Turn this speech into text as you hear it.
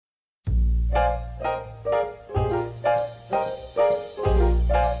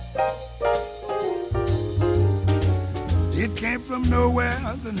from nowhere.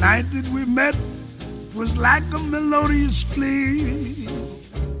 The night that we met was like a melodious plea.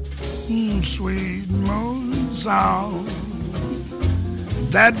 Sweet moon song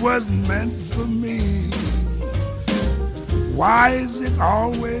that wasn't meant for me. Why is it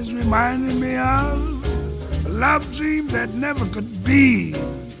always reminding me of a love dream that never could be?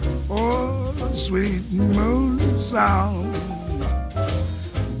 Oh, sweet moon song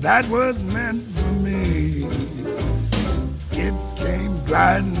that was meant for me. It came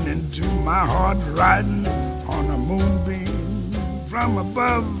gliding into my heart, riding on a moonbeam from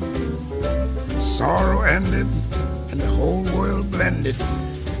above. Sorrow ended and the whole world blended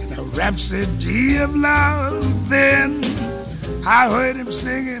in a rhapsody of love. Then I heard him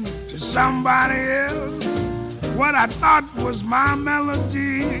singing to somebody else what I thought was my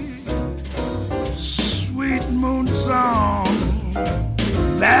melody. Sweet moon song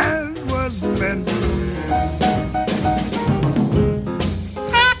that was meant for me.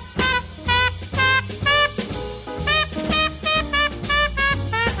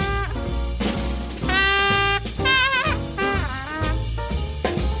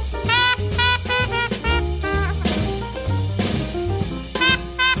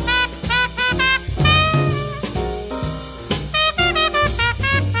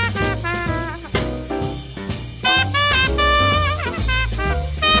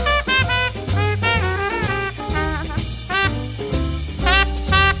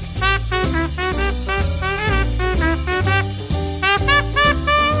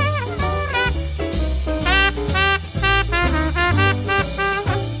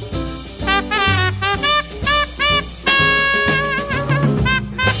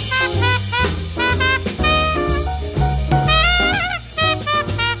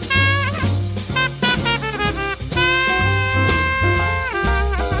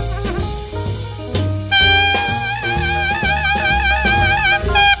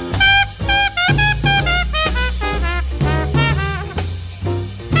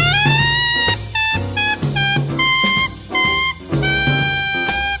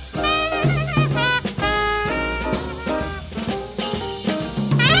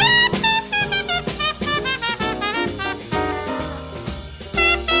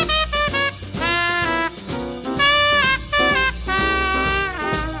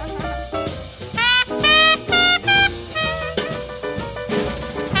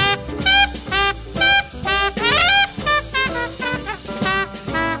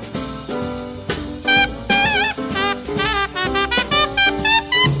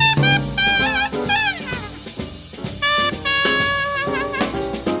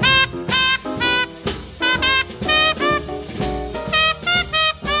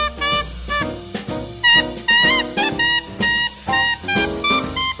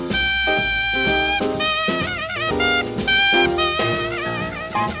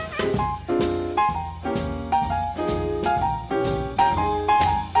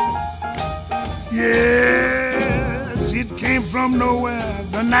 Yes, it came from nowhere.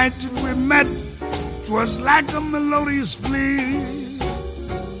 The night that we met, 'twas like a melodious plea.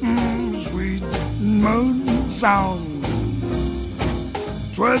 Sweet moon song,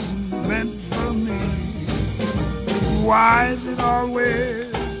 'twasn't meant for me. Why is it always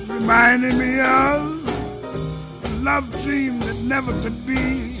reminding me of a love dream that never could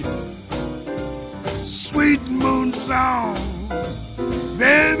be? Sweet moon song,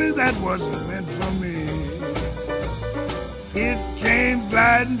 baby, that wasn't meant for me. It came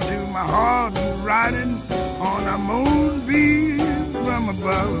gliding to my heart and riding on a moonbeam from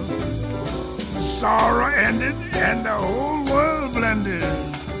above. Sorrow ended and the whole world blended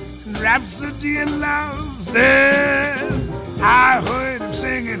in rhapsody and love. Then I heard him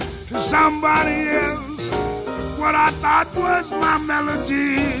singing to somebody else what I thought was my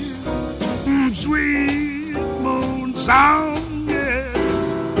melody. Sweet moon song, yes.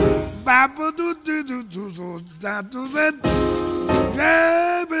 Papa do do do do do da do that.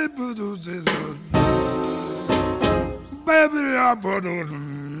 Baby do do do. Baby I put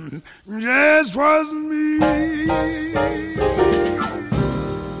on. Just wasn't me.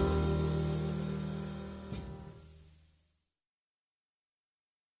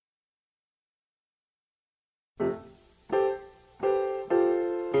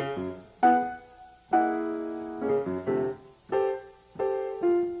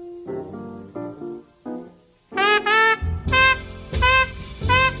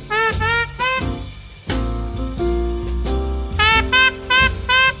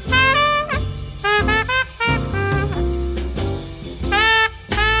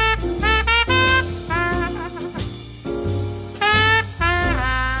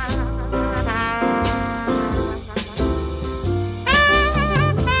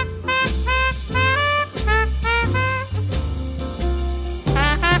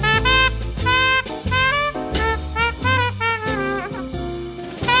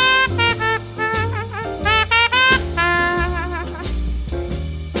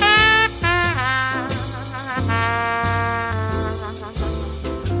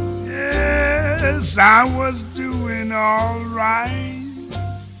 Yes, I was doing all right.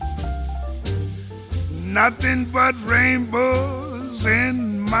 Nothing but rainbows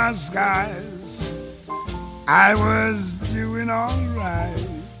in my skies. I was doing all right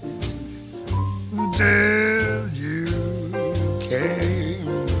until you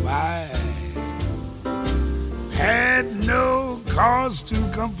came by. Had no cause to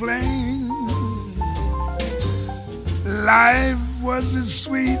complain. Life was as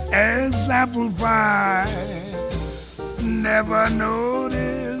sweet as apple pie. Never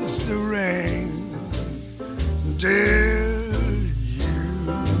noticed the rain till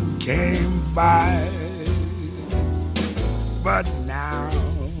you came by. But now,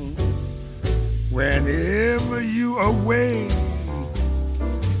 whenever you away,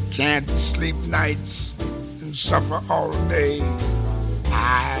 can't sleep nights and suffer all day,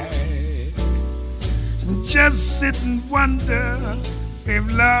 I just sit and wonder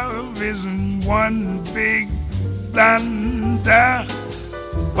if love isn't one big thunder.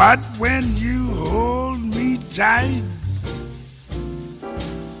 But when you hold me tight,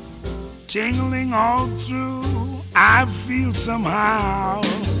 tingling all through, I feel somehow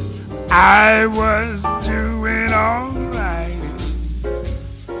I was doing all right.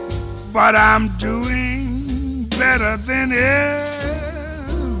 But I'm doing better than ever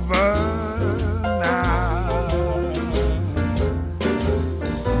now.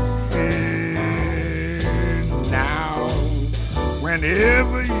 And now,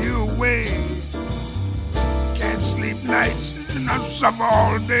 whenever you're away, can't sleep nights and I suffer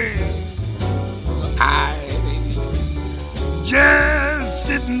all day, I just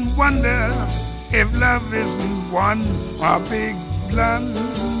sit and wonder if love isn't one a big blunder.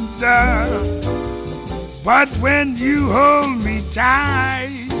 But when you hold me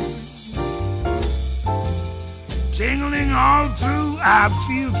tight, tingling all through, I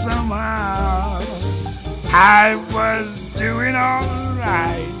feel somehow I was doing all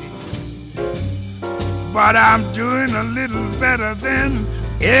right. But I'm doing a little better than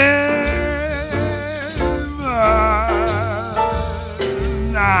ever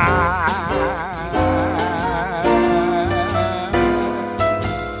now.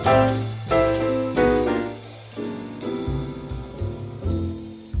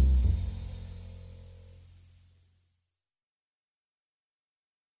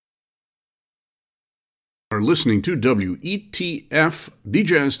 Are listening to WETF, the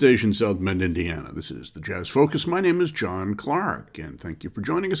jazz station, South Bend, Indiana. This is the Jazz Focus. My name is John Clark, and thank you for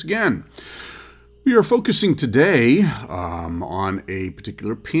joining us again. We are focusing today on a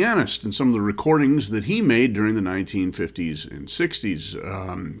particular pianist and some of the recordings that he made during the 1950s and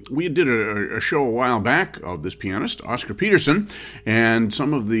 60s. We did a show a while back of this pianist, Oscar Peterson, and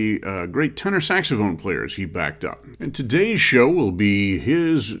some of the great tenor saxophone players he backed up. And today's show will be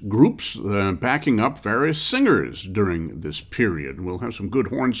his groups backing up various singers during this period. We'll have some good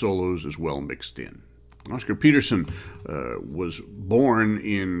horn solos as well mixed in. Oscar Peterson was born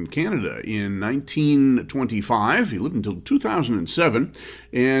in Canada in 1925. He lived until 2007,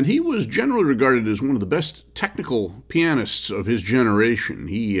 and he was generally regarded as one of the best technical pianists of his generation.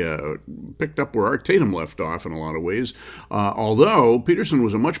 He picked up where Art Tatum left off in a lot of ways, although Peterson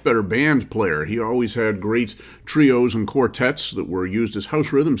was a much better band player. He always had great trios and quartets that were used as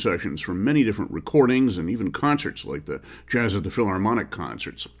house rhythm sections from many different recordings and even concerts like the Jazz at the Philharmonic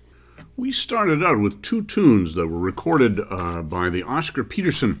concerts. We started out with two tunes that were recorded by the Oscar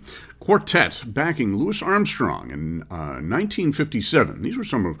Peterson Quartet backing Louis Armstrong in 1957. These were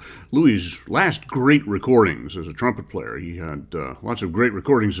some of Louis' last great recordings as a trumpet player. He had lots of great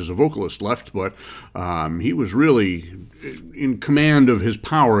recordings as a vocalist left, but he was really in command of his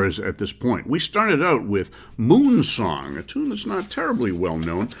powers at this point. We started out with Moon Song, a tune that's not terribly well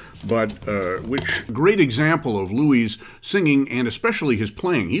known, but which great example of Louis' singing and especially his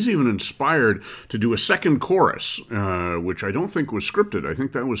playing. He's even inspired to do a second chorus, which I don't think was scripted. I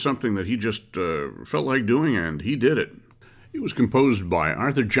think that was something that he just felt like doing, and he did it. It was composed by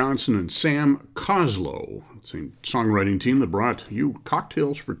Arthur Johnson and Sam Coslow, the same songwriting team that brought you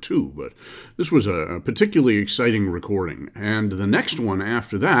Cocktails for Two, but this was a particularly exciting recording. And the next one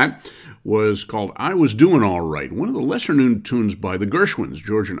after that was called I Was Doing All Right, one of the lesser-known tunes by the Gershwins,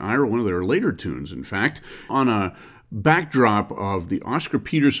 George and Ira, one of their later tunes, in fact, on a backdrop of the Oscar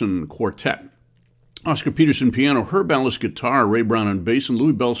Peterson Quartet. Oscar Peterson piano, Herb Ellis guitar, Ray Brown on bass, and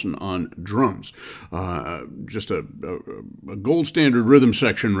Louis Bellson on drums. Just a gold standard rhythm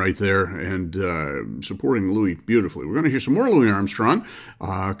section right there, and supporting Louis beautifully. We're going to hear some more Louis Armstrong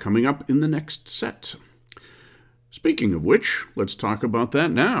coming up in the next set. Speaking of which, let's talk about that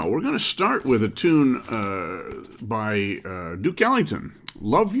now. We're going to start with a tune by Duke Ellington.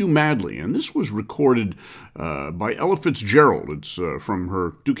 Love You Madly, and this was recorded by Ella Fitzgerald. It's from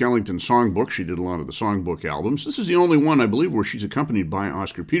her Duke Ellington songbook. She did a lot of the songbook albums. This is the only one, I believe, where she's accompanied by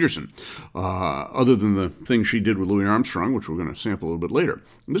Oscar Peterson, other than the thing she did with Louis Armstrong, which we're going to sample a little bit later.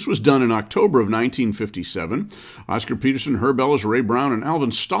 And this was done in October of 1957. Oscar Peterson, Herb Ellis, Ray Brown, and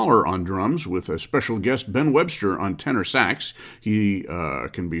Alvin Stoller on drums, with a special guest Ben Webster on tenor sax. He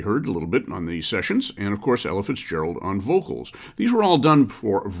can be heard a little bit on these sessions, and of course Ella Fitzgerald on vocals. These were all done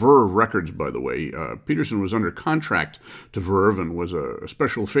for Verve Records, by the way. Peterson was under contract to Verve and was a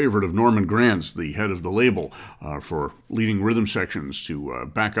special favorite of Norman Granz, the head of the label, for leading rhythm sections to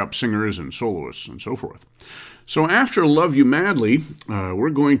back up singers and soloists and so forth. So after Love You Madly,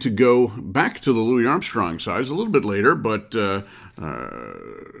 we're going to go back to the Louis Armstrong sides a little bit later, but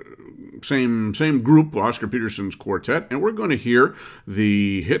same group, Oscar Peterson's quartet, and we're going to hear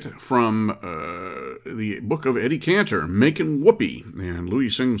the hit from the book of Eddie Cantor, Makin' Whoopee, and Louis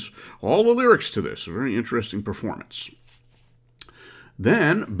sings all the lyrics to this. A very interesting performance.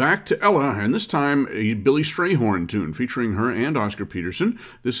 Then back to Ella, and this time a Billy Strayhorn tune featuring her and Oscar Peterson.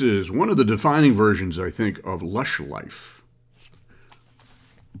 This is one of the defining versions, I think, of Lush Life.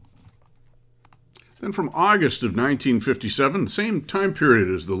 Then from August of 1957, the same time period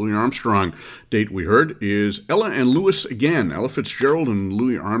as the Louis Armstrong date we heard, is Ella and Louis again. Ella Fitzgerald and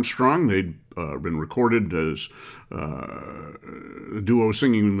Louis Armstrong. They'd been recorded as a duo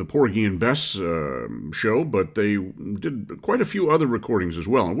singing in the Porgy and Bess show, but they did quite a few other recordings as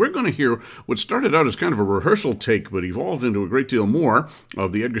well. And we're going to hear what started out as kind of a rehearsal take, but evolved into a great deal more,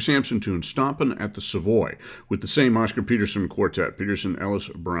 of the Edgar Sampson tune, Stompin' at the Savoy, with the same Oscar Peterson quartet, Peterson, Ellis,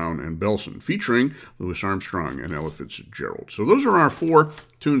 Brown, and Belson, featuring Louis Armstrong and Ella Fitzgerald. So those are our four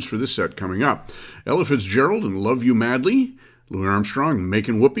tunes for this set coming up. Ella Fitzgerald and Love You Madly, Louis Armstrong,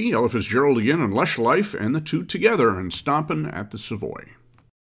 Makin' Whoopee, Ella Fitzgerald again on Lush Life, and the two together and Stompin' at the Savoy.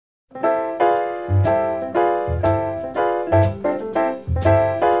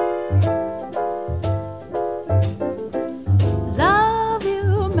 Love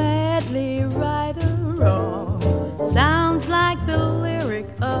you madly, right or wrong, sounds like the lyric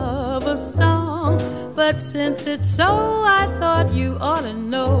of a song. But since it's so, I thought you ought to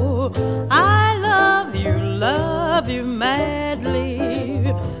know I love you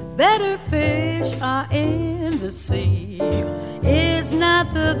madly. Better fish are in the sea is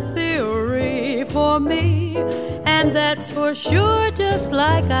not the theory for me, and that's for sure. Just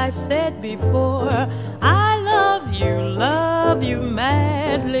like I said before, I love you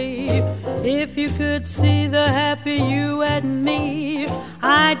madly. If you could see the happy you and me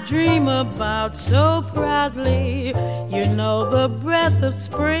I dream about so proudly, you know, the breath of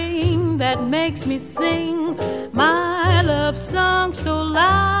spring that makes me sing my love song so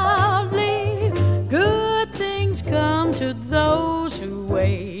loudly. Good things come to those who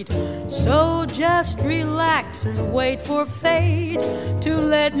wait, so just relax and wait for fate to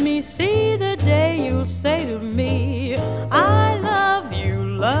let me see the day you'll say to me, I love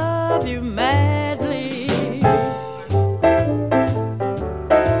you madly.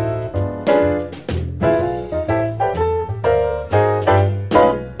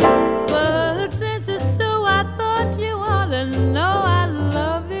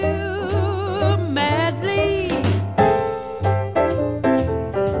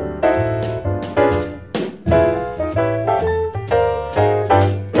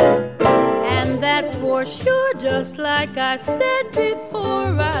 Just like I said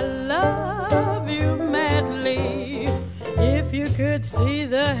before, I love you madly. If you could see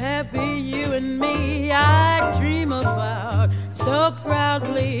the happy you and me I dream about so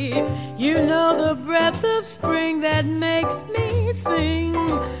proudly, you know, the breath of spring that makes me sing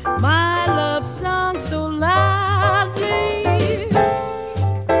my love song so loudly.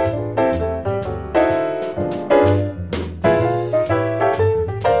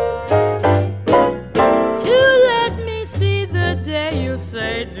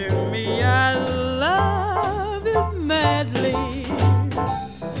 Say to me, I love you madly.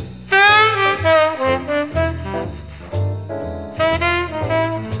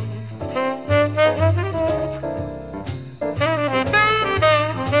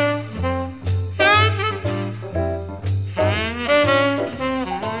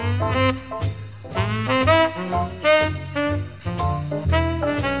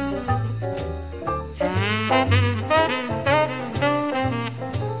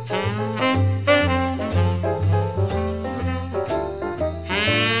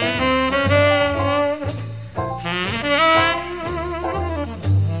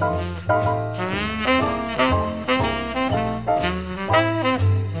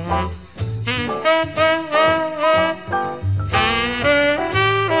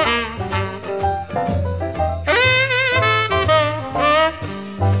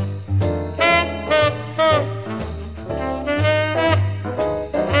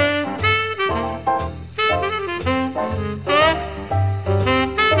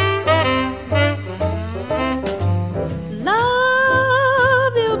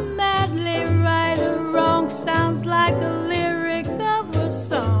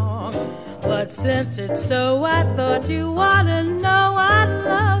 it's so, I thought you ought to know I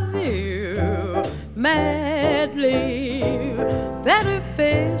love you madly. Better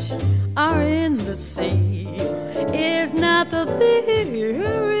fish are in the sea is not the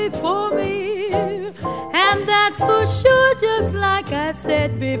theory for me, and that's for sure. Just like I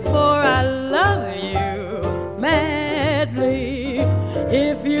said before, I love you madly.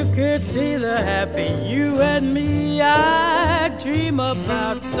 If you could see the happy you and me I dream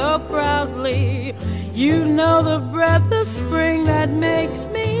about so proudly, you know the breath of spring that makes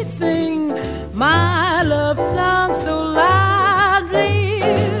me sing my love song so loudly.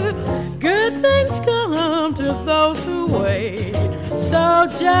 Good things come to those who wait, so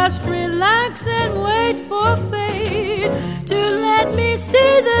just relax and wait for fate to let me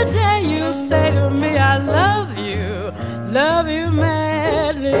see the day you say to me I love you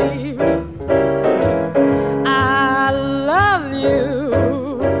madly. I love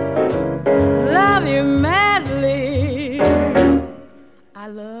you madly. I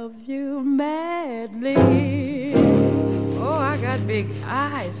love you madly. Oh, I got big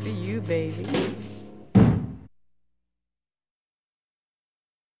eyes for you, baby.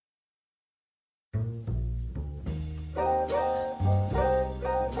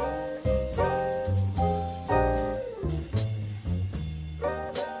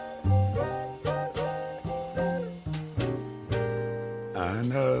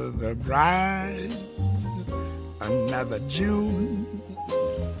 Another bride, another June,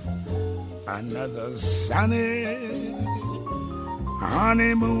 another sunny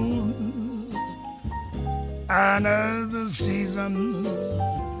honeymoon, another season,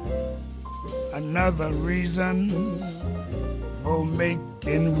 another reason for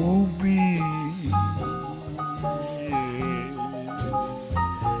making whoopee.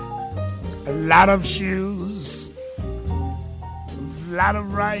 A lot of shoes, a lot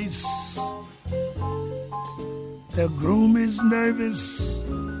of rice. The groom is nervous,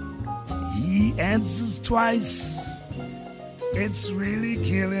 he answers twice. It's really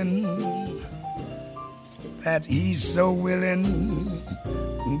killing that he's so willing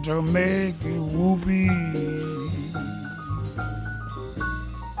to make you whoopee.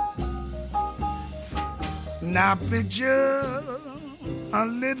 Now picture a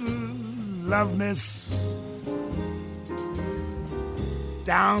little loveness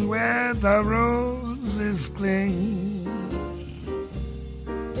down where the roses cling.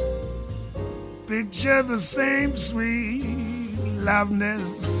 Picture the same sweet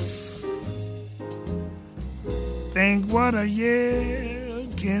loveness. Think what a year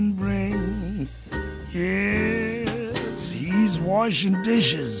can bring. Yes, he's washing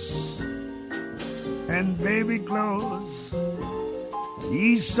dishes and baby clothes.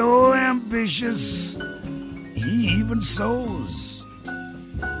 He's so ambitious, he even sews.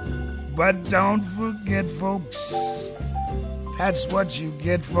 But don't forget, folks, that's what you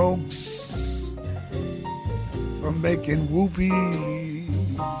get, folks, for making whoopee.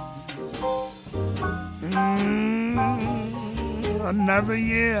 Another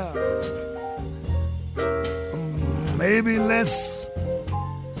year, maybe less.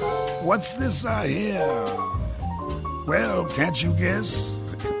 What's this I hear? Well, can't you guess?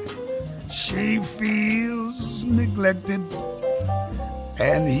 She feels neglected,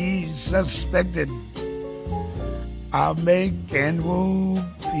 and he's suspected of making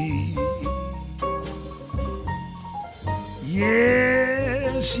whoopee.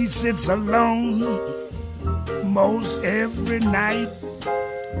 Yeah, she sits alone most every night.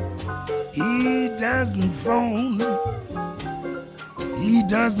 He doesn't phone, he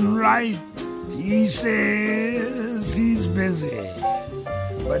doesn't write. He says he's busy,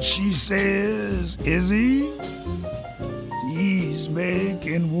 but she says, is he? He's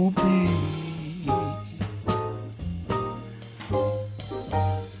making whoopee.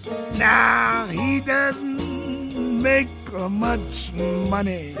 Now he doesn't make much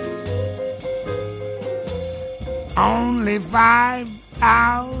money, only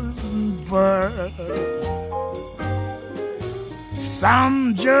 5,000 per.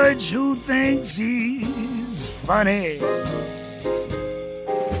 Some judge who thinks he's funny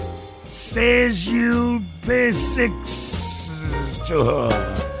says you'll pay 6 to her.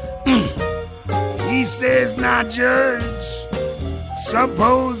 He says, now judge,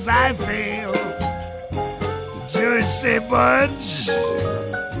 suppose I fail. The judge say, budge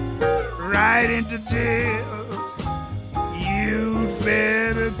right into jail. You'd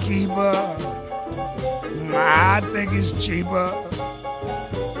better keep her. I think it's cheaper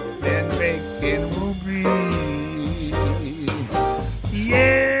than making whoopee.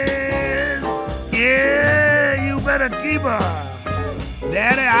 Yes, yeah, you better keep her.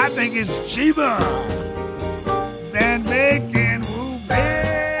 Daddy, I think it's cheaper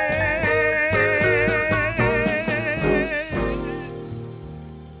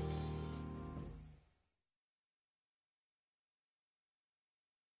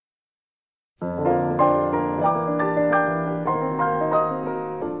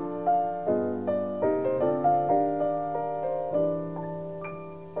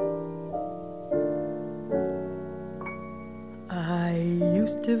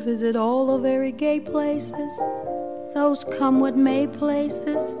to visit all the very gay places, those come-what-may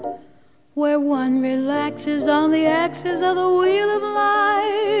places, where one relaxes on the axis of the wheel of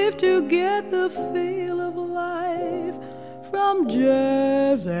life to get the feel of life from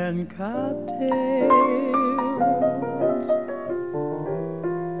jazz and cocktails.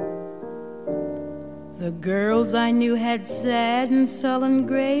 The girls I knew had sad and sullen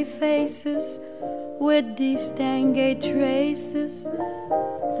gray faces with distingué traces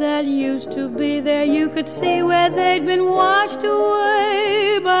that used to be there. You could see where they'd been washed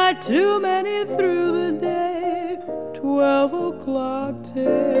away by too many through the day 12 o'clock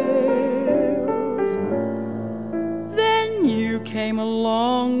tales. Then you came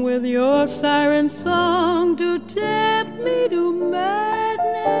along with your siren song to tempt me to madness.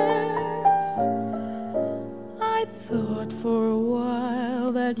 I thought for a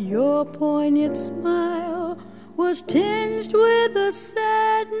while that your poignant smile was tinged with the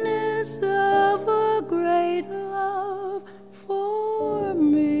sadness of a great love for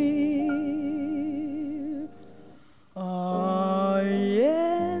me. Oh,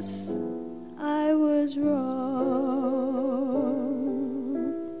 yes, I was wrong.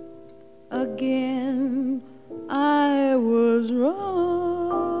 Again, I was wrong.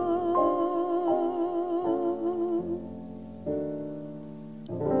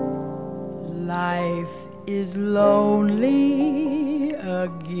 Life is lonely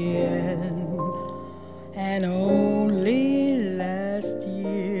again, and only last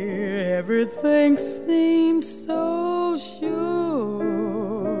year everything seemed so sure.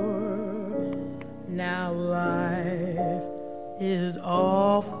 Now life is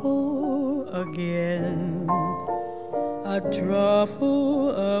awful again. A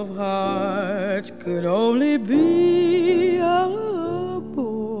truffle of hearts could only be a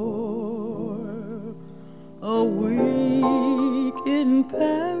bore. A week in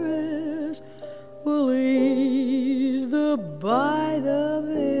Paris will ease the bite of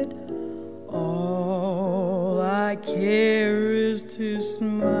it. All I care is to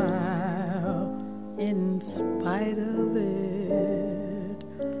smile in spite of it.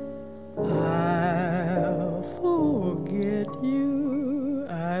 I'll forget you,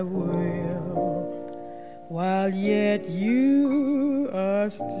 I will, while yet you are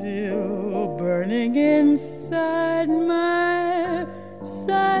still burning inside my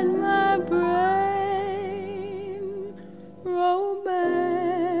brain.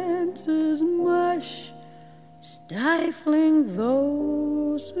 Romance is mush, stifling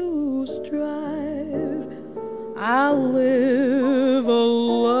those who strive. I'll live a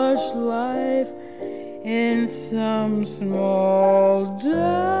lush life in some small dive,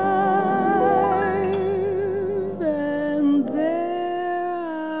 and there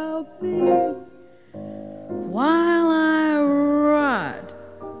I'll be while I rot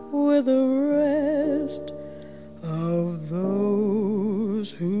with the rest of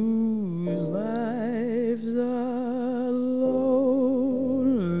those whose lives are lonely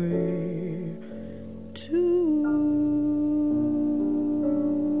too.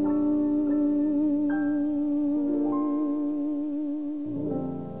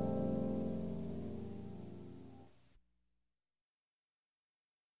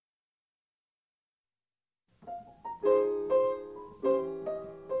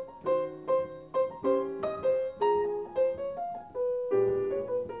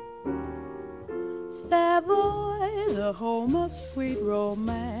 Savoy, the home of sweet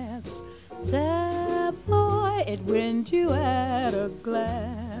romance. Savoy, it wins you at a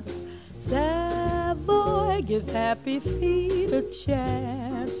glance. Savoy gives happy feet a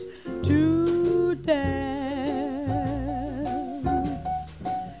chance to dance.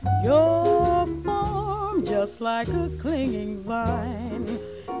 Your form just like a clinging vine.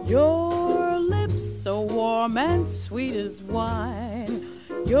 Your lips so warm and sweet as wine.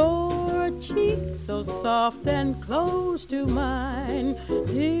 Your cheek so soft and close to mine,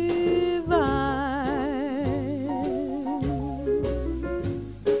 divine.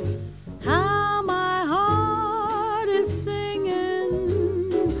 How my heart is singing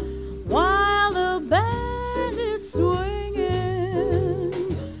while the band is swinging,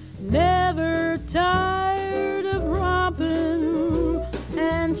 never tired of romping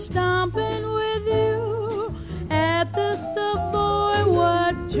and stomping with you at the Savoy.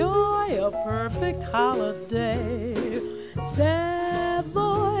 What joy, a perfect holiday.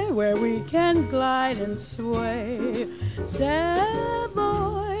 Savoy, where we can glide and sway.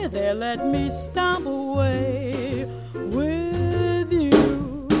 Savoy, there let me stomp away with you.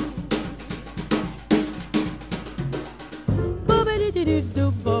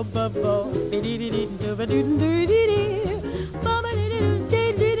 Bo-ba-dee-dee-doo, bo-ba-bo, be-dee-dee-dee-doo-ba-doo-doo-dee-dee,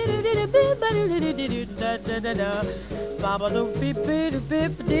 bo-ba-dee-dee-doo-dee-dee.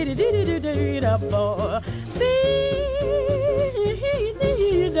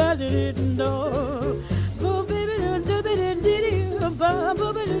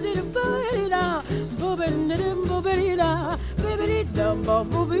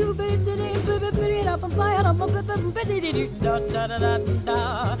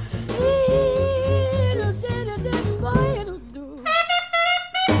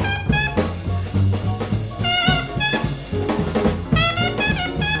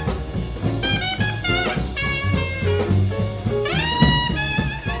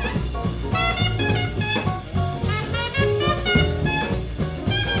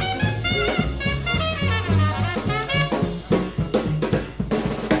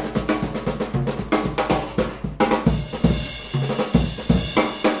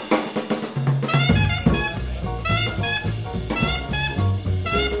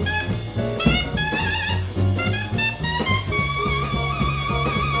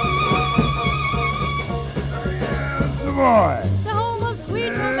 Savoy. The home of sweet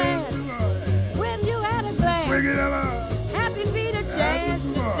romance. When you had a glance, Swing it up. happy feet a chance to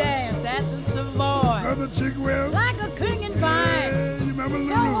Savoy. dance at the Savoy. Brother Chigwell. Like a clinging vine, You remember so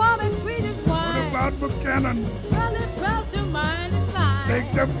Lulu? warm and sweet as What wine. about Buchanan? Well, it's close to mine and mine.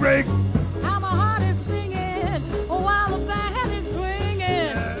 Take the break. How my heart is singing while the band is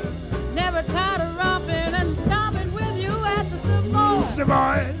swinging. Never tired of romping and stomping with you at the Savoy.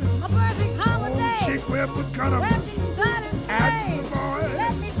 Savoy. A perfect holiday. Chigwell Buchanan. Wrapped in glad and At the stay. Savoy.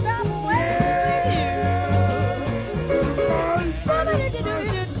 Let me stop away Savoy.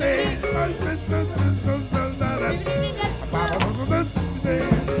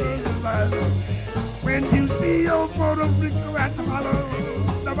 When you see your photo flicker at the hollow,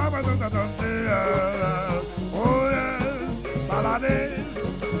 oh yes, balade.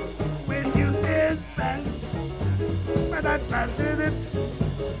 When you dance fast, but that fast is it,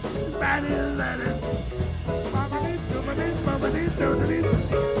 that is it.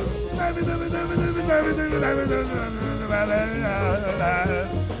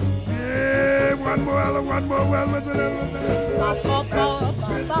 Yeah, one more, well, well.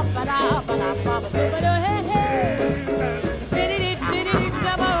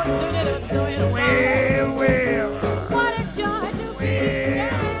 What a joy to be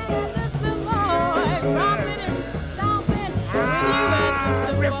at the Savoy, romping and stomping with you at the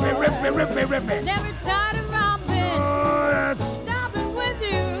Savoy. Rip me. Never tired of romping, Oh, yes. stomping with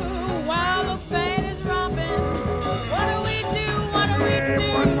you while the band is romping. What do we do? What do we do?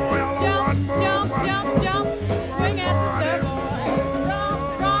 One more, Jump, one more, jump, one jump, more. jump, swing at the Savoy.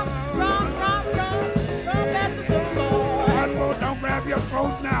 Romp at the Savoy. One more, don't grab your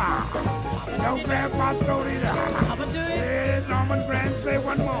throat now. Don't grab my throat either. I'ma do it. Yeah, Norman Granz, say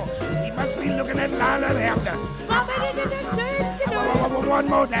one more. He must be looking at Lila Hampton. One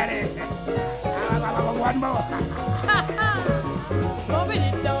more, Daddy. One more.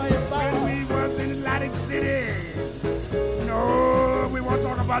 When we was in Atlantic City. No, we won't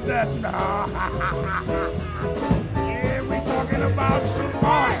talk about that. No. Yeah, we talking about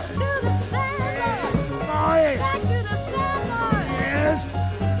Savoy. Savoy. Yes.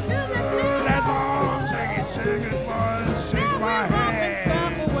 That's all. Shake it, boys. Shake my hand.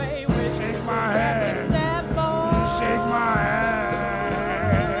 Shake my hand. Shake my hand.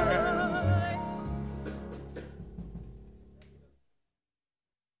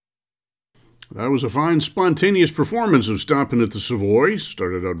 That was a fine, spontaneous performance of Stompin' at the Savoy.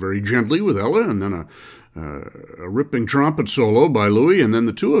 Started out very gently with Ella, and then a ripping trumpet solo by Louis, and then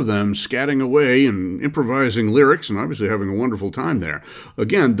the two of them scatting away and improvising lyrics, and obviously having a wonderful time there.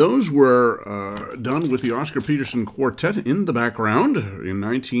 Again, those were done with the Oscar Peterson Quartet in the background in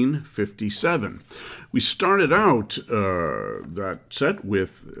 1957. We started out that set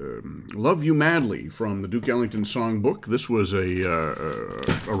with Love You Madly from the Duke Ellington Songbook. This was a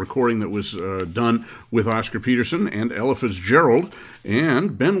recording that was done with Oscar Peterson and Ella Fitzgerald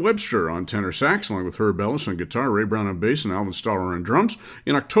and Ben Webster on tenor sax, along with Herb Ellis on guitar, Ray Brown on bass, and Alvin Stoller on drums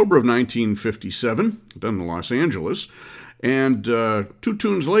in October of 1957, done in Los Angeles. And 2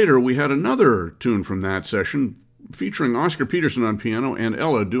 tunes later, we had another tune from that session featuring Oscar Peterson on piano and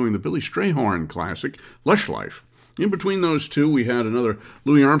Ella doing the Billy Strayhorn classic, Lush Life. In between those two, we had another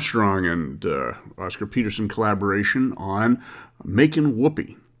Louis Armstrong and Oscar Peterson collaboration on Makin'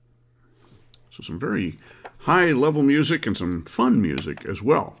 Whoopee. So some very high-level music and some fun music as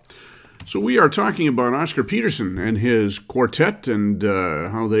well. So we are talking about Oscar Peterson and his quartet and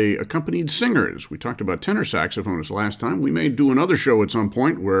how they accompanied singers. We talked about tenor saxophonists last time. We may do another show at some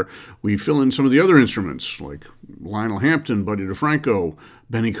point where we fill in some of the other instruments like Lionel Hampton, Buddy DeFranco,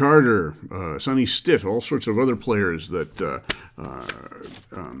 Benny Carter, Sonny Stitt, all sorts of other players that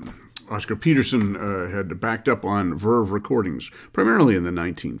Oscar Peterson had backed up on Verve recordings, primarily in the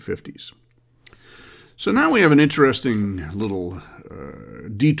 1950s. So now we have an interesting little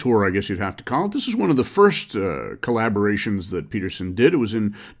detour, I guess you'd have to call it. This is one of the first collaborations that Peterson did. It was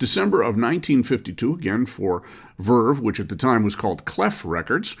in December of 1952, again for Verve, which at the time was called Clef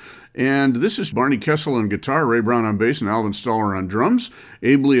Records. And this is Barney Kessel on guitar, Ray Brown on bass, and Alvin Stoller on drums,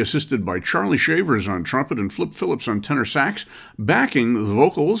 ably assisted by Charlie Shavers on trumpet and Flip Phillips on tenor sax, backing the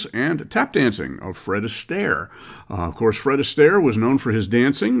vocals and tap dancing of Fred Astaire. Of course, Fred Astaire was known for his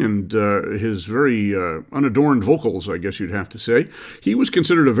dancing and his very unadorned vocals, I guess you'd have to say. He was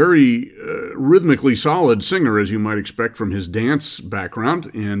considered a very rhythmically solid singer, as you might expect from his dance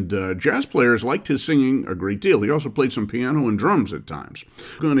background, and jazz players liked his singing a great deal. He also played some piano and drums at times.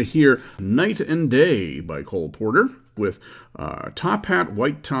 We're going to hear Night and Day by Cole Porter with Top Hat,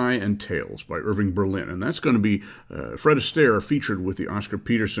 White Tie, and Tails by Irving Berlin. And that's going to be Fred Astaire featured with the Oscar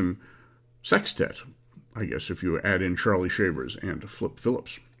Peterson Sextet, I guess, if you add in Charlie Shavers and Flip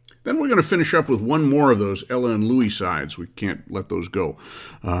Phillips. Then we're going to finish up with one more of those Ella and Louie sides. We can't let those go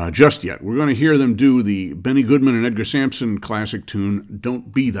just yet. We're going to hear them do the Benny Goodman and Edgar Sampson classic tune,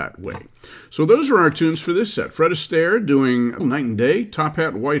 Don't Be That Way. So those are our tunes for this set. Fred Astaire doing Night and Day, Top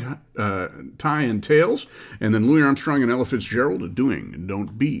Hat, White Tie, and Tails, and then Louis Armstrong and Ella Fitzgerald doing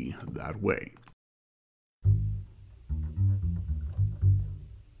Don't Be That Way.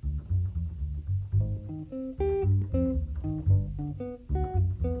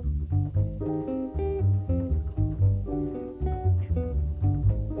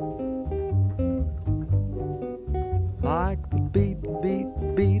 Like the beat,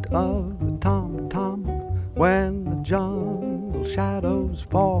 beat, beat of the tom-tom when the jungle shadows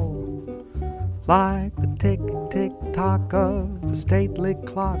fall. Like the tick, tick, tock of the stately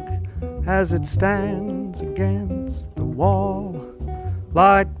clock as it stands against the wall.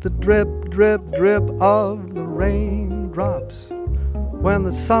 Like the drip, drip, drip of the raindrops when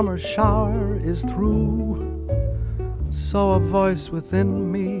the summer shower is through. So a voice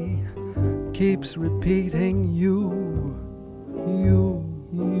within me keeps repeating you,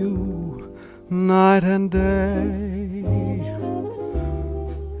 night and day.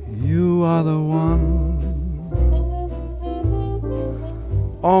 You are the one,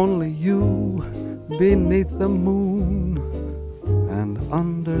 only you beneath the moon and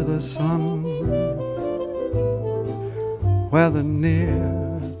under the sun. Whether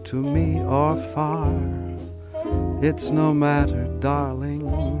near to me or far, it's no matter, darling.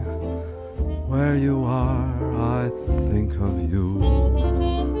 Where you are, I think of you.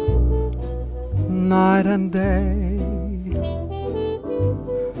 Night and day,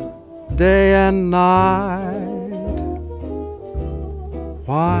 day and night.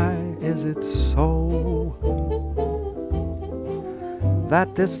 Why is it so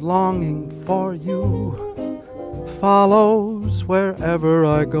that this longing for you follows wherever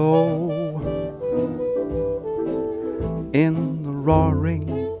I go? In the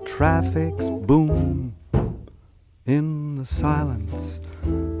roaring traffic's boom, in the silence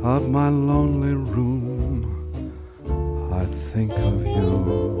of my lonely room, I think of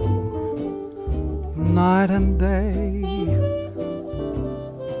you. Night and day,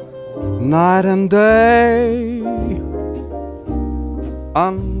 night and day,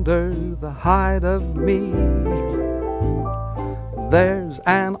 under the hide of me, there's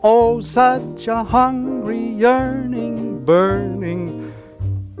an oh such a hungry yearning burning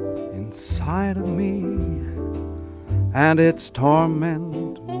inside of me, and its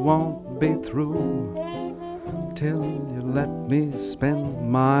torment won't be through till you let me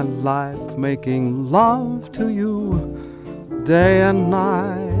spend my life making love to you, day and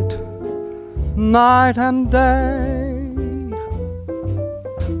night, night and day.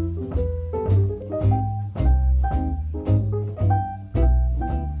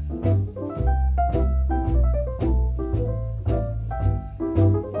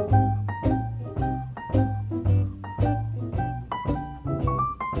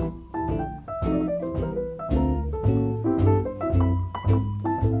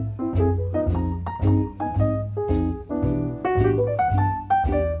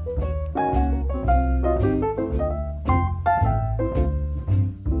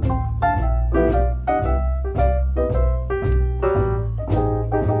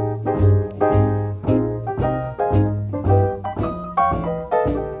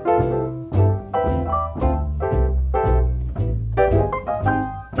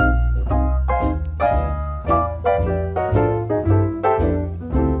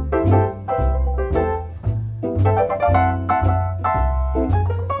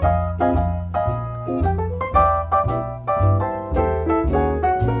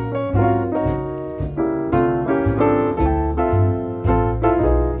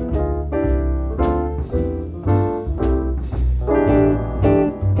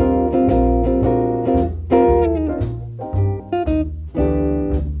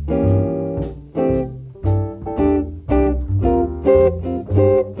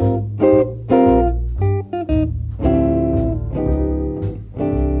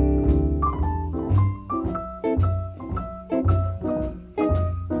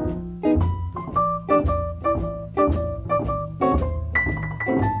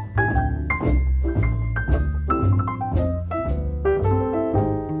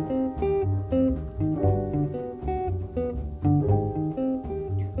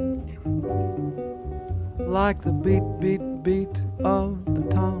 like the beat, beat, beat of the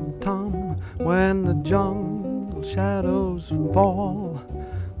tom-tom when the jungle shadows fall,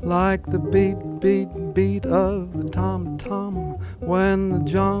 like the beat, beat, beat of the tom-tom when the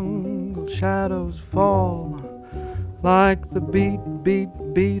jungle shadows fall, like the beat, beat,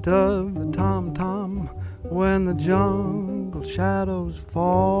 beat of the tom-tom when the jungle shadows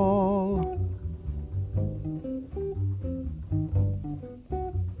fall.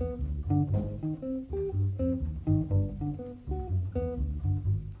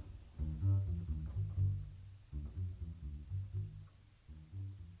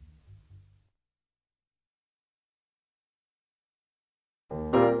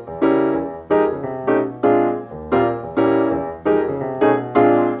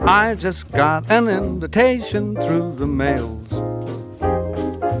 I just got an invitation through the mails.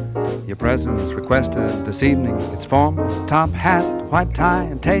 Your presence requested this evening. It's formal, top hat, white tie,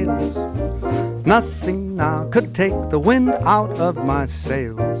 and tails. Nothing now could take the wind out of my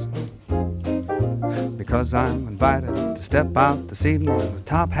sails, because I'm invited to step out this evening with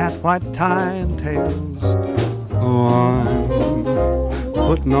top hat, white tie, and tails. Oh, I'm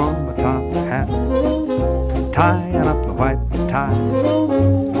putting on my top hat, tying up my white tie,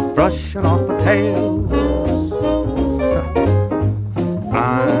 brushing off my tails.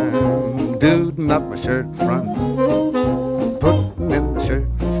 I'm duding up my shirt front, putting in the shirt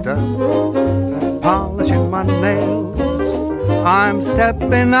studs, polishing my nails. I'm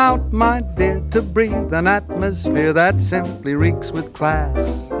stepping out, my dear, to breathe an atmosphere that simply reeks with class.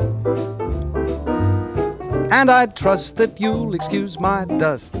 And I trust that you'll excuse my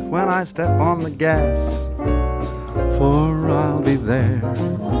dust when I step on the gas, for I'll be there,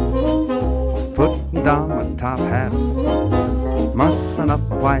 putting down my top hat, mussing up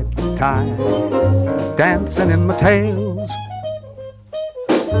my white tie, dancing in my tails.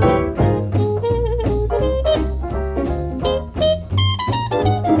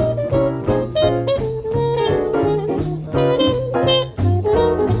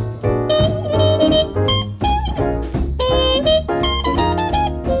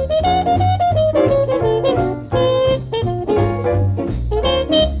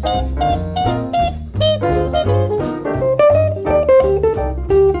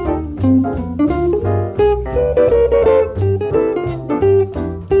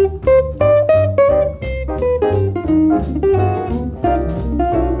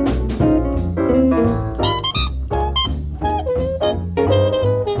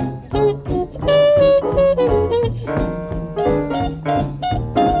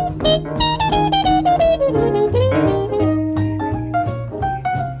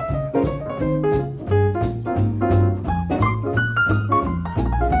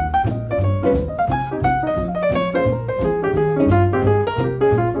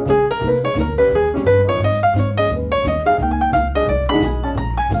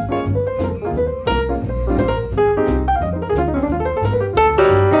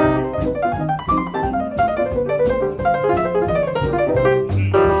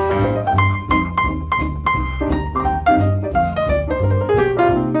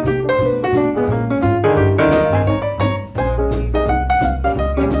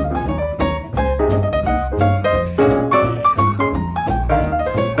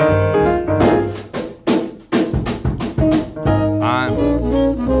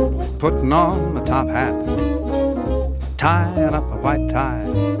 Putting on my top hat, tying up a white tie,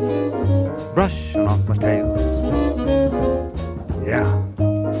 brushing off my tails. Yeah,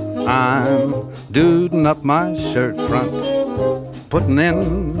 I'm duding up my shirt front, putting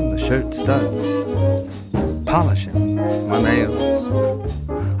in the shirt studs, polishing my nails.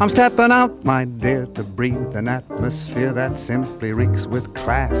 I'm stepping out, my dear, to breathe an atmosphere that simply reeks with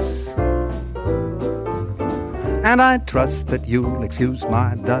class. And I trust that you'll excuse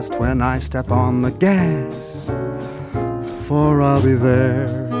my dust when I step on the gas, for I'll be there,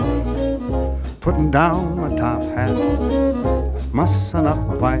 putting down my top hat, mussing up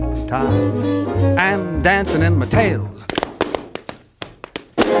my white tie, and dancing in my tails.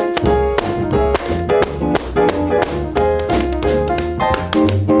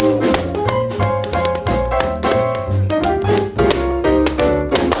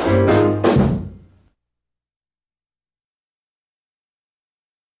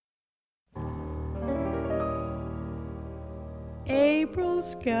 April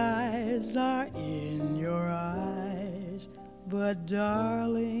skies are in your eyes, but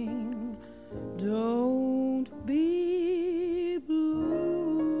darling, don't be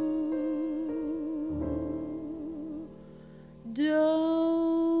blue.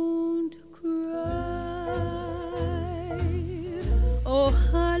 Don't cry. Oh,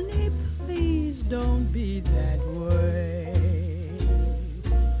 honey, please don't don't be that way.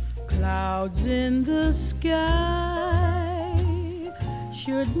 Clouds in the sky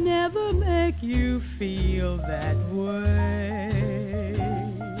should never make you feel that way.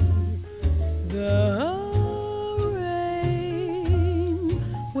 The rain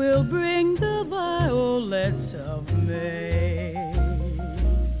will bring the violets of May.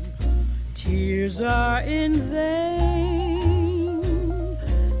 Tears are in vain,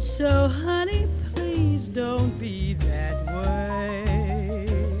 so honey, please don't be that way.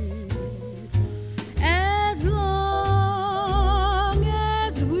 As long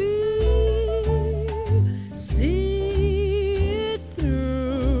as we see it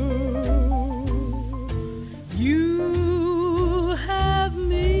through, you have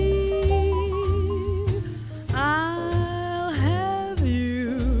me, I'll have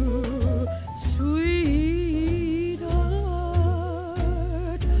you, sweetheart.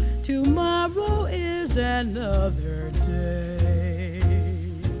 Tomorrow is another day.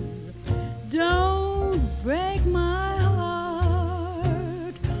 Don't break my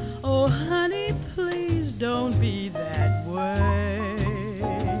heart. Oh, honey, please don't be that way.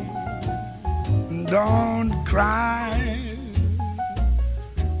 Don't cry.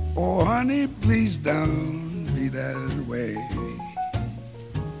 Oh, honey, please don't be that way.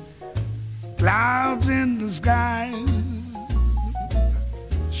 Clouds in the sky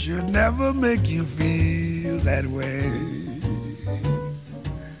should never make you feel that way.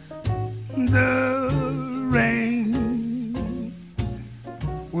 The rain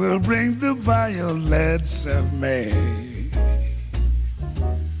will bring the violets of May.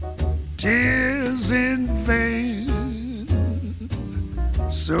 Tears in vain,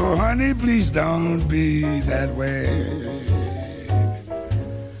 so honey, please don't be that way.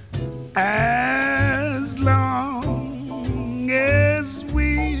 As long as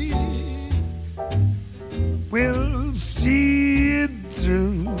we will see it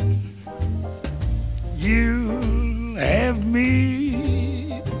through, you'll have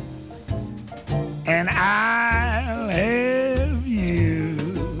me, and I'll have you,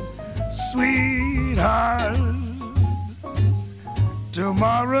 sweetheart.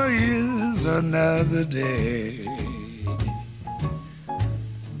 Tomorrow is another day.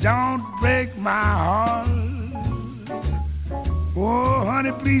 Don't break my heart. Oh,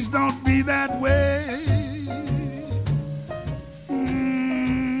 honey, please don't be that way.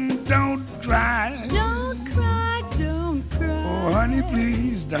 Don't cry. Don't cry, don't cry. Oh, honey,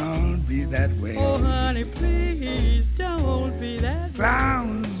 please don't be that way. Oh, honey, please don't be that way.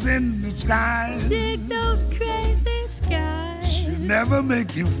 Clouds in the sky Dig those crazy skies. should never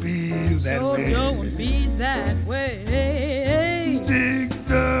make you feel that So way. don't be that way. Dig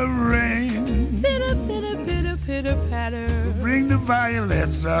the rain, Pitter, pitter, pitter, pitter, patter. bring the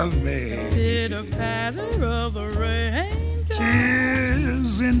violets of May. Pitter, patter of the rain.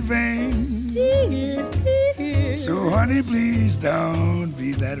 Tears in vain. Tears, tears. So honey, please don't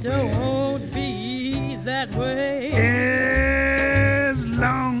be that way. Don't be that way. As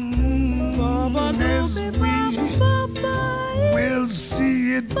long as we will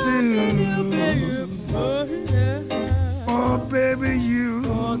see it through. Oh, baby, you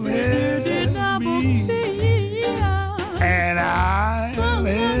have me, and I'll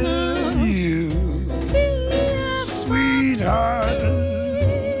have you, sweetheart.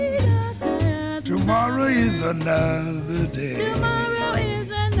 Tomorrow is another day. Tomorrow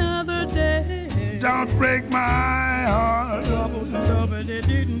is another day. Don't break my heart.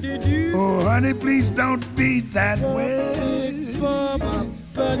 Oh, honey, please don't be that way.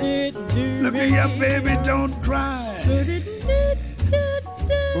 Look at your baby, don't cry.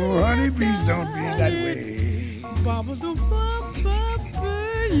 Oh, honey, please don't be that way.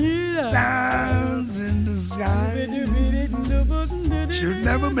 Clouds in the sky should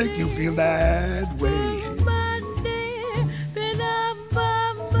never make you feel that way.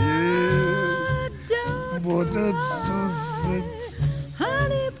 But it's so sad.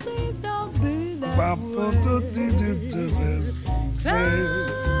 Honey, please don't be that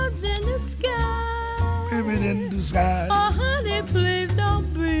Clouds in the sky. Baby in the sky. Oh, honey, please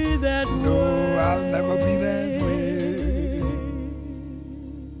don't be that way. No, I'll never be that way.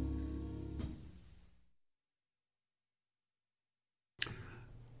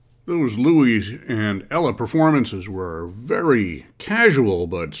 Those Louis and Ella performances were very casual,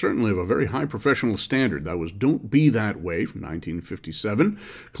 but certainly of a very high professional standard. That was Don't Be That Way from 1957.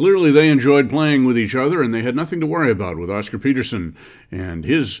 Clearly they enjoyed playing with each other, and they had nothing to worry about with Oscar Peterson and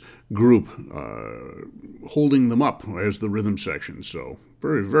his group holding them up as the rhythm section. So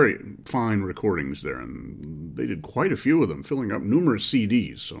Very, very fine recordings there, and they did quite a few of them, filling up numerous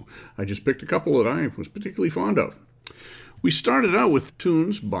CDs, so I just picked a couple that I was particularly fond of. We started out with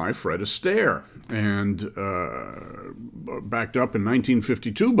tunes by Fred Astaire, and backed up in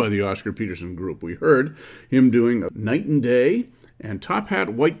 1952 by the Oscar Peterson Group. We heard him doing Night and Day and Top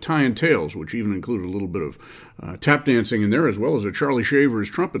Hat, White Tie and Tails, which even included a little bit of tap dancing in there, as well as a Charlie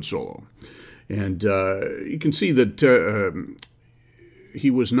Shavers trumpet solo. And you can see that he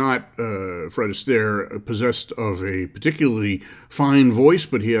was not, Fred Astaire, possessed of a particularly fine voice,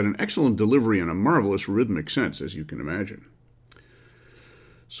 but he had an excellent delivery and a marvelous rhythmic sense, as you can imagine.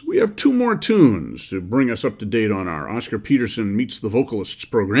 So we have two more tunes to bring us up to date on our Oscar Peterson Meets the Vocalists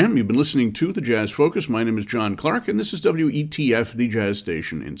program. You've been listening to The Jazz Focus. My name is John Clark, and this is WETF, the jazz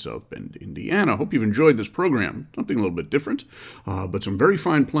station in South Bend, Indiana. Hope you've enjoyed this program. Something a little bit different, but some very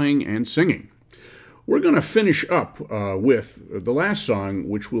fine playing and singing. We're going to finish up with the last song,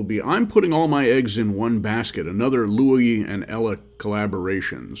 which will be I'm Putting All My Eggs in One Basket, another Louis and Ella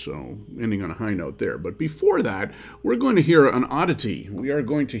collaboration, so ending on a high note there. But before that, we're going to hear an oddity. We are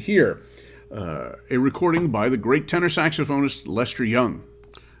going to hear a recording by the great tenor saxophonist Lester Young.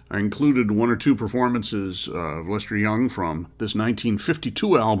 I included one or two performances of Lester Young from this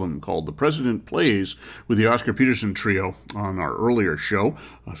 1952 album called The President Plays with the Oscar Peterson Trio on our earlier show,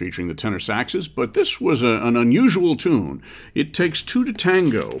 featuring the tenor saxes, but this was an unusual tune. It Takes Two to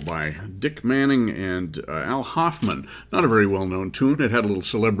Tango by Dick Manning and Al Hoffman. Not a very well-known tune. It had a little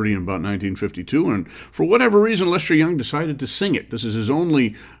celebrity in about 1952, and for whatever reason, Lester Young decided to sing it. This is his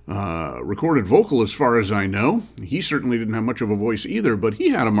only recorded vocal as far as I know. He certainly didn't have much of a voice either, but he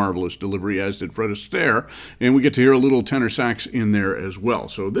had a marvelous delivery, as did Fred Astaire, and we get to hear a little tenor sax in there as well.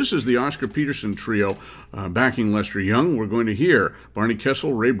 So this is the Oscar Peterson Trio backing Lester Young. We're going to hear Barney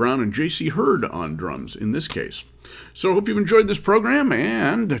Kessel, Ray Brown, and J.C. Hurd on drums in this case. So I hope you've enjoyed this program,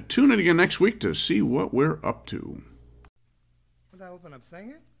 and tune in again next week to see what we're up to. Would I open up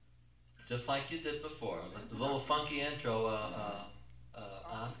singing? Just like you did before, like the little funky intro,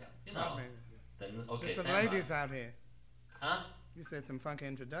 Oscar, you know. Then, okay, There's some stand ladies by. out here. Huh? You said some funky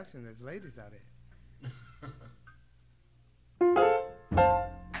introduction. There's ladies out here.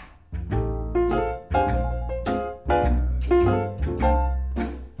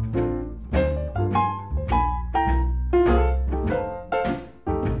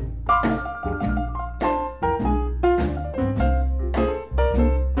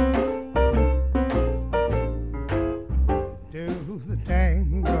 Do the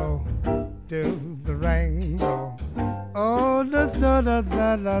tango, do the rainbow. Oh, the tango,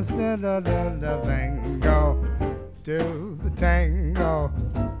 do the tango,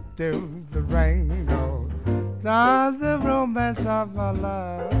 do the rainbow. That's the romance of our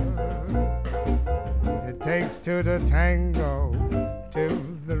love. It takes two to tango, to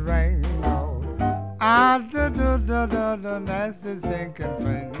the rainbow. Ah, that's the sinking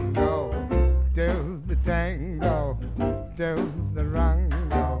bingo. Do the tango, do the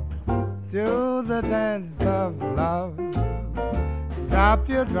rango, do the dance of love. Drop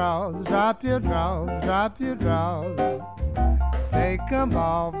your draws, drop your draws, drop your draws. Take 'em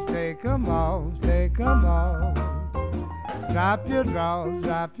off, take 'em off, take 'em off. Drop your draws,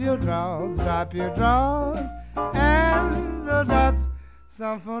 drop your draws, drop your draws. And that's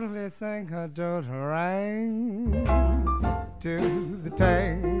some foolishly sing her do the ring. To the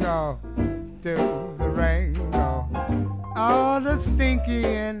tango, to the rainbow. All the stinky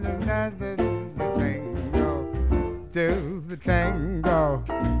and the tango. Do the tango,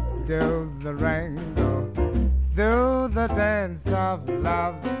 do the rainbow. Do the dance of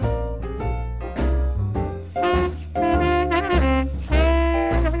love.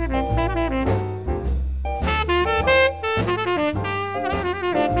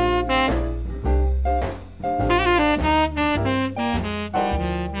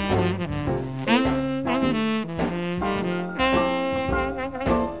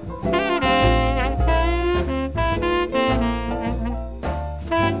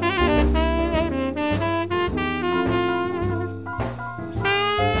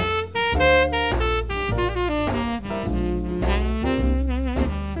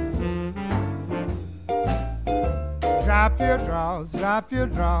 Drop your draws, drop your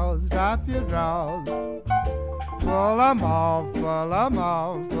draws, drop your draws. Pull 'em off, pull 'em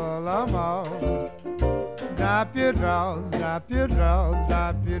off, pull 'em off. Drop your draws, drop your draws,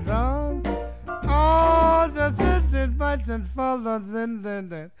 drop your draws. Oh, the tinted button follows in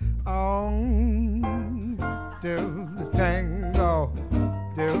the on. Do the tango,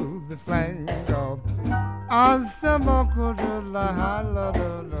 do the flango. Hasta moco do la hallo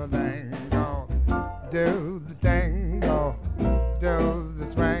do la dango. Do the tango, do the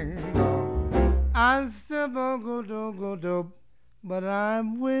but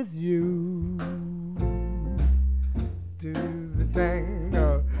I'm with you. Do the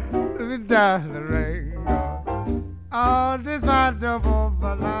tango, down the ringo. Oh, this wonderful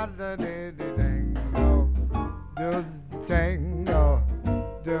ballada, do the tango, do the tango,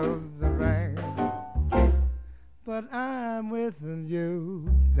 do the ringo. But I'm with you,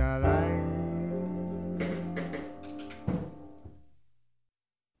 darling.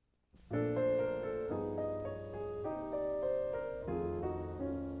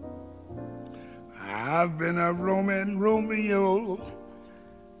 I've been a Roman Romeo,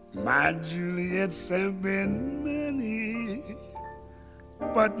 my Juliets have been many,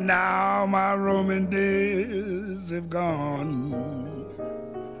 but now my Roman days have gone.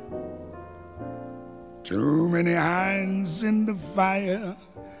 Too many irons in the fire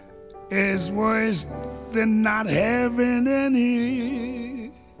is worse than not having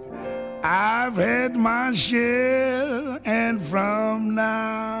any. I've had my share, and from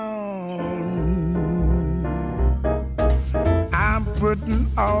now on, I'm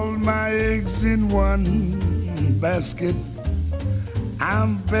putting all my eggs in one basket.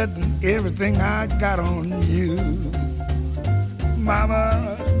 I'm betting everything I got on you.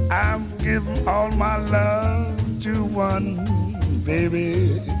 Mama, I'm giving all my love to one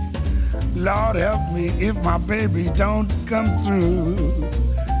baby. Lord help me if my baby don't come through.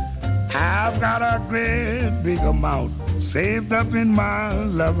 I've got a great big amount saved up in my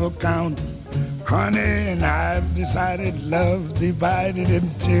love account. Honey, and I've decided love divided in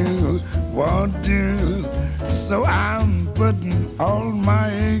two won't do. So I'm putting all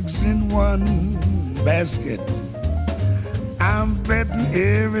my eggs in one basket. I'm betting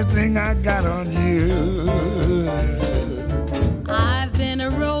everything I got on you. I've been a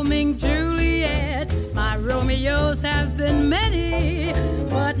roaming Juliet. My Romeos have been many,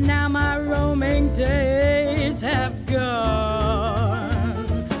 but now my roaming days have gone.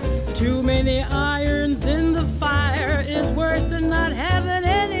 Too many irons in the fire is worse than not having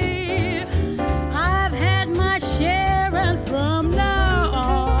any. I've had my share, and from now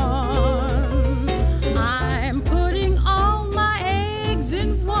on, I'm putting all my eggs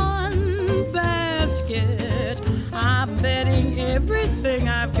in one basket. I'm betting everything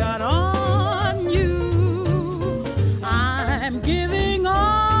I've got on you. I'm giving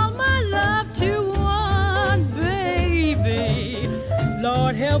all my love to one baby.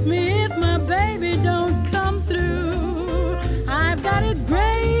 Lord help me if my baby don't come through. I've got a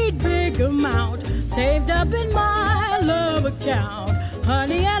great big amount saved up in my love account.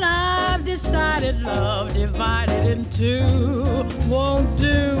 Honey, and I've decided love divided in two won't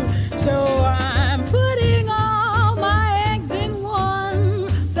do. So I'm putting all my eggs in one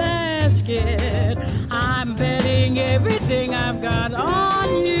basket. I'm betting everything I've got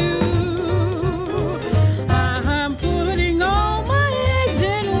on you. I'm putting all my eggs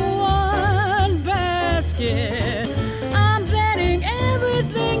in one basket. I'm betting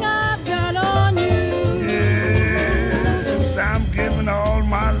everything I've got on you. Yes, I'm giving all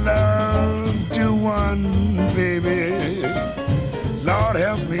my love to one baby. Lord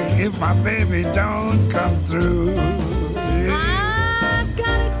help me if my baby don't come through. Yes. I've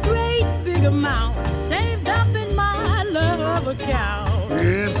got a great big amount saved up in my love account.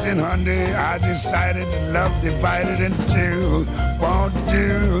 Yes, and honey, I decided love divided in two won't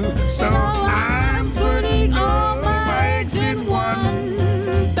do.